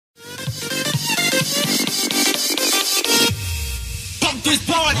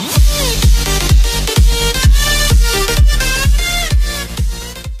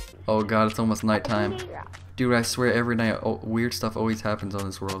Oh god, it's almost nighttime. Dude, I swear every night weird stuff always happens on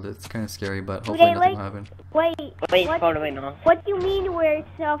this world. It's kind of scary, but hopefully nothing will happen. Wait, following us. What do you mean weird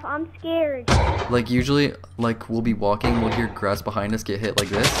stuff? I'm scared. Like usually, like we'll be walking, we'll hear grass behind us get hit like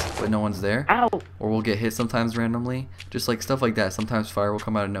this, but no one's there. Ow! Or we'll get hit sometimes randomly. Just like stuff like that. Sometimes fire will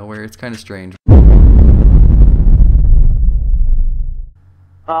come out of nowhere. It's kind of strange.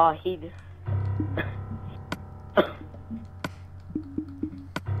 Oh, he...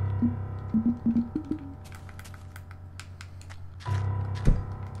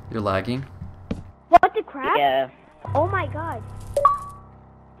 You're lagging? What the crap? Yeah. Oh my god.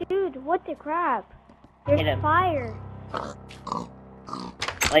 Dude, what the crap? There's fire.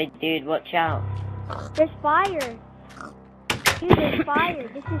 Wait, dude, watch out. There's fire. Dude, there's fire.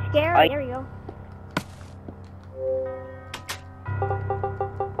 This is scary. There you go.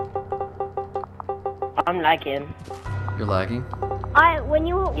 I'm lagging. You're lagging?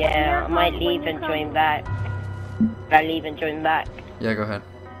 Yeah, I might leave and join back. I leave and join back. Yeah, go ahead.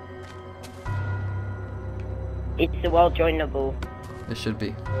 It's well joinable. It should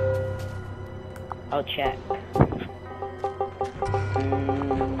be. I'll check. No,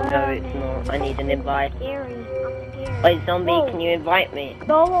 it's not. I need an invite. I'm scared. Wait, zombie, can you invite me?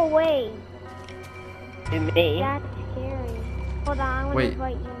 Go away. To me? That's scary. Hold on, I'm gonna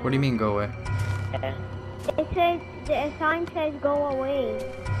invite you now. What do you mean go away? Yeah. It says, the sign says go away.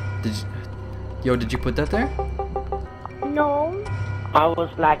 Did you put that there? No. I was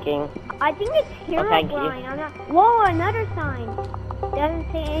lagging. I think it's Herobrine. I'm not. Whoa, another sign.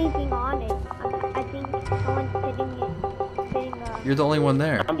 Doesn't say anything on it. I think someone's sitting You're the only one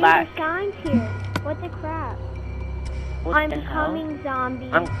there. I'm back. There's signs here. What the crap? I'm coming, zombie.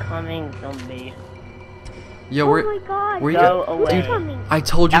 I'm coming, zombie. Yo, oh my god. Where you go away. Dude, I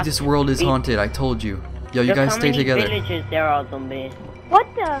told you this world is haunted. I told you. Yo, you guys stay together. How many villages there are, zombie? What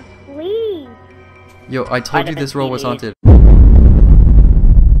the? Leave. Yo, I told you this world was haunted.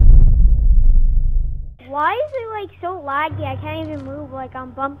 Why is it like so laggy? I can't even move. Like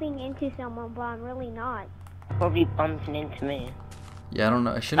I'm bumping into someone, but I'm really not. Probably bumping into me. Yeah, I don't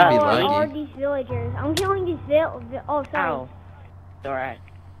know. It shouldn't be laggy. All these villagers. I'm killing these oh, sorry. Ow. Alright.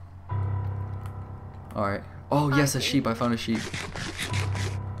 Alright. Oh, yes, a sheep. I found a sheep.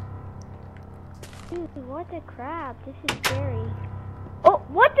 Dude, what the crap? This is scary. Oh,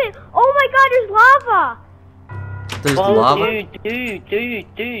 what the? Oh my god, there's lava! There's lava?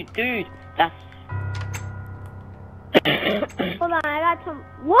 Dude. That's... Hold on, I got some...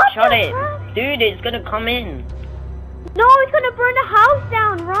 What Shut the it! crap? Dude, it's gonna come in. No, it's gonna burn the house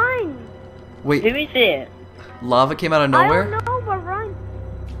down. Run! Wait. Who is it? Lava came out of nowhere? I don't know, but run.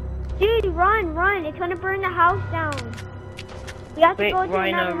 Dude, run. It's gonna burn the house down. We have to go to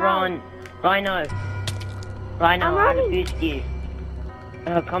another house. Rhino, I'm gonna boost you.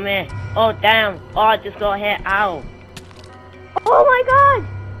 Oh, come here. Oh, damn. Oh, I just got hit. Ow. Oh my god!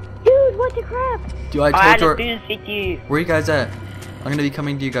 Dude, what the crap? Dude, I told you. You. Where are you guys at? I'm gonna be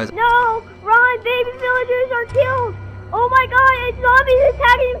coming to you guys. No! Run! Baby villagers are killed! Oh my god, it's zombies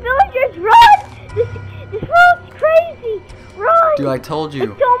attacking villagers! Run! This world's crazy! Run! Dude, I told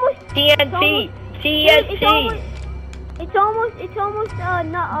you. It's almost... TNT! It's almost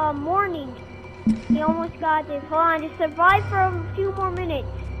morning. We almost got this. Hold on, just survive for a few more minutes.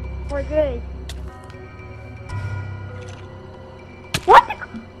 We're good. What the...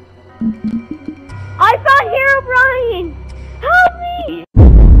 I found Herobrine! Help me!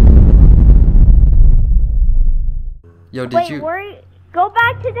 Yo, did you... Go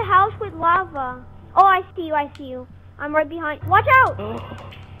back to the house with lava. Oh, I see you. I'm right behind. Watch out!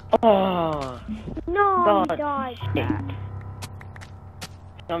 Oh. No, he died.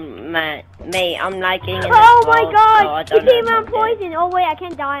 Mate, I'm liking it. Oh my god! He came out poison. Oh wait, I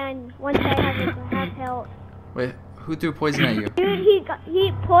can't die on once I have health. Wait, who threw poison at you? Dude,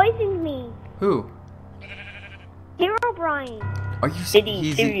 he poisoned me. Who? Herobrine. Are you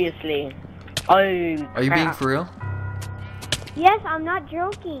seriously? Oh, are you being for real? Yes, I'm not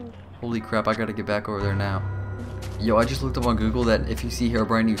joking. Holy crap, I gotta get back over there now. Yo, I just looked up on Google that if you see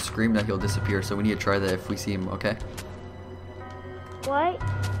Herobrine, you scream that he'll disappear, so we need to try that if we see him, okay? What?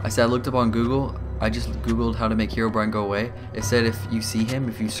 I said I looked up on Google. I just Googled how to make Herobrine go away. It said if you see him,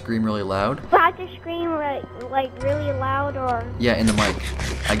 if you scream really loud. Do I have to scream like really loud or? Yeah, in the mic.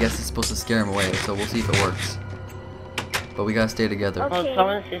 I guess it's supposed to scare him away, so we'll see if it works. But we gotta stay together. Okay. Oh,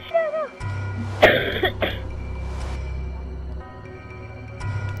 someone's just...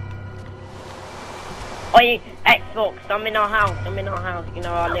 Oh, Xbox, I'm in our house. You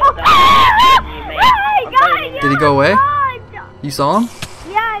know, our little guy. Did he go away? You saw him?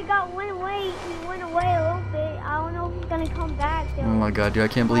 Yeah, went away. He went away a little bit. I don't know if he's gonna come back. Oh my god, dude, I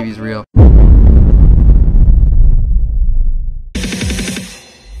can't believe he's real.